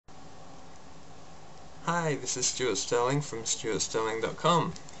Hi, this is Stuart Sterling from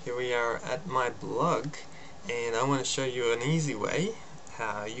stuartsterling.com. Here we are at my blog, and I want to show you an easy way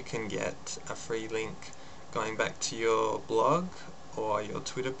how you can get a free link going back to your blog or your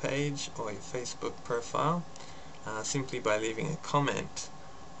Twitter page or your Facebook profile simply by leaving a comment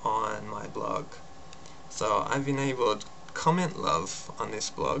on my blog. So I've enabled comment love on this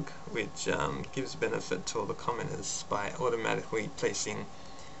blog, which gives benefit to all the commenters by automatically placing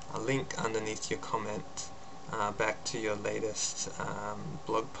a link underneath your comment back to your latest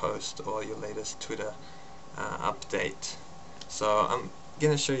blog post or your latest Twitter update. So I'm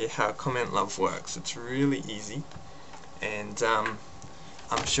going to show you how comment love works. It's really easy, and I'm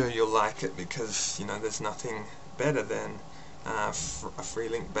sure you'll like it because there's nothing better than a free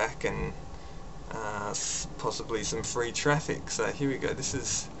link back and possibly some free traffic. So here we go. This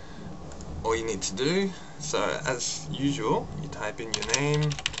is all you need to do. So as usual, you type in your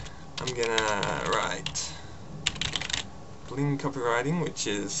name. I'm gonna write Bling Copywriting, which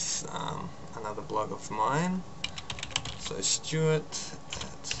is another blog of mine. So Stuart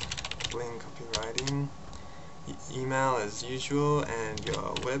at Bling Copywriting. Email as usual, and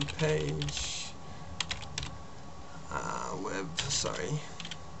your web page.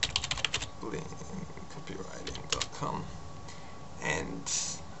 blingcopywriting.com. And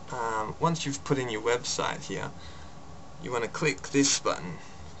once you've put in your website here, you want to click this button,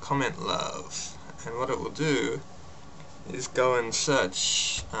 comment love, and what it will do is go and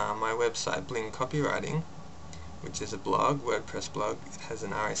search my website Bling Copywriting, which is a blog, WordPress blog. It has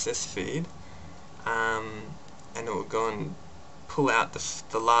an RSS feed, and it will go and pull out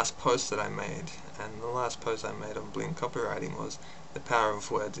the last post that I made. And the last post I made on Bling Copywriting was "The power of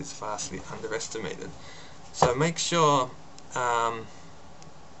words is vastly underestimated." So make sure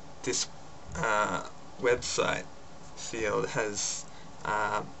this website field has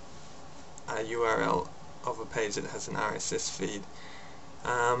a URL of a page that has an RSS feed.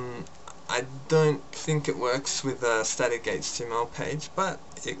 I don't think it works with a static HTML page, but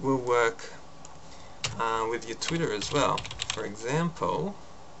it will work with your Twitter as well. For example,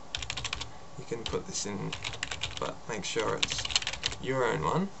 you can put this in, but make sure it's your own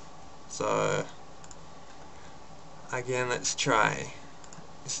one. So again, let's try.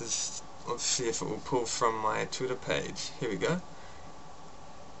 Let's see if it will pull from my Twitter page. Here we go.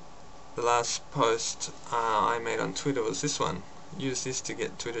 The last post I made on Twitter was this one. Use this to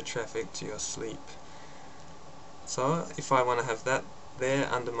get Twitter traffic to your sleep. So if I want to have that there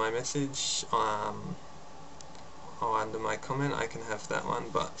under my message or under my comment, I can have that one,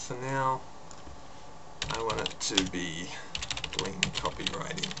 but for now I want it to be Bling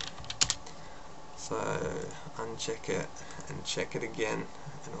Copywriting. So uncheck it and check it again,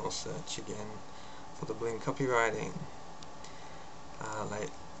 and I'll search again for the Bling Copywriting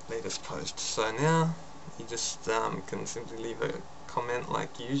latest post. So now you just can simply leave a comment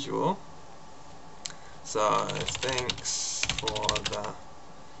like usual. So thanks for the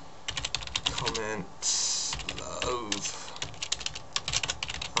comment love.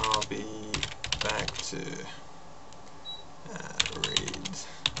 I'll be back to read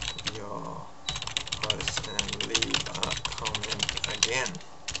your post and leave a comment again.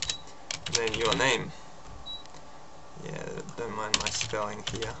 And then your name. Yeah, don't mind my spelling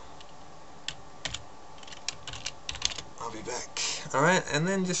here. I'll be back. Alright, and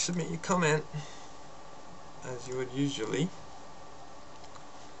then just submit your comment as you would usually.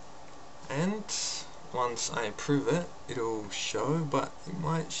 And once I approve it, it'll show, but it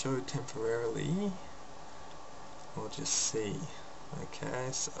might show temporarily. We'll just see.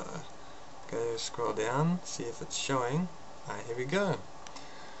 Okay, so go scroll down, see if it's showing. Alright, here we go.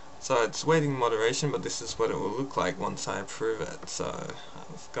 So it's waiting moderation, but this is what it will look like once I approve it. So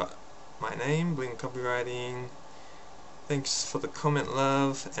I've got my name, Bling Copywriting, thanks for the comment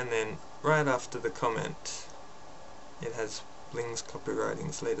love, and then right after the comment it has Bling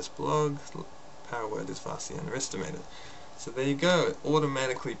Copywriting's latest blog, power word is vastly underestimated. So there you go, it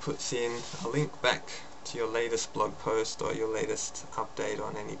automatically puts in a link back to your latest blog post or your latest update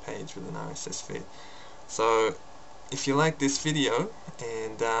on any page with an RSS feed. So if you like this video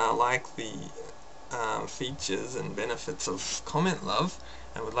and like the features and benefits of comment love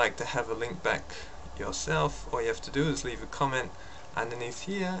and would like to have a link back yourself, all you have to do is leave a comment underneath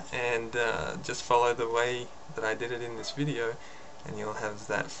here and just follow the way that I did it in this video, and you'll have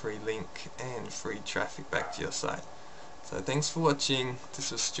that free link and free traffic back to your site. So thanks for watching.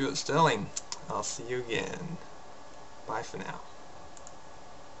 This was Stuart Sterling. I'll see you again. Bye for now.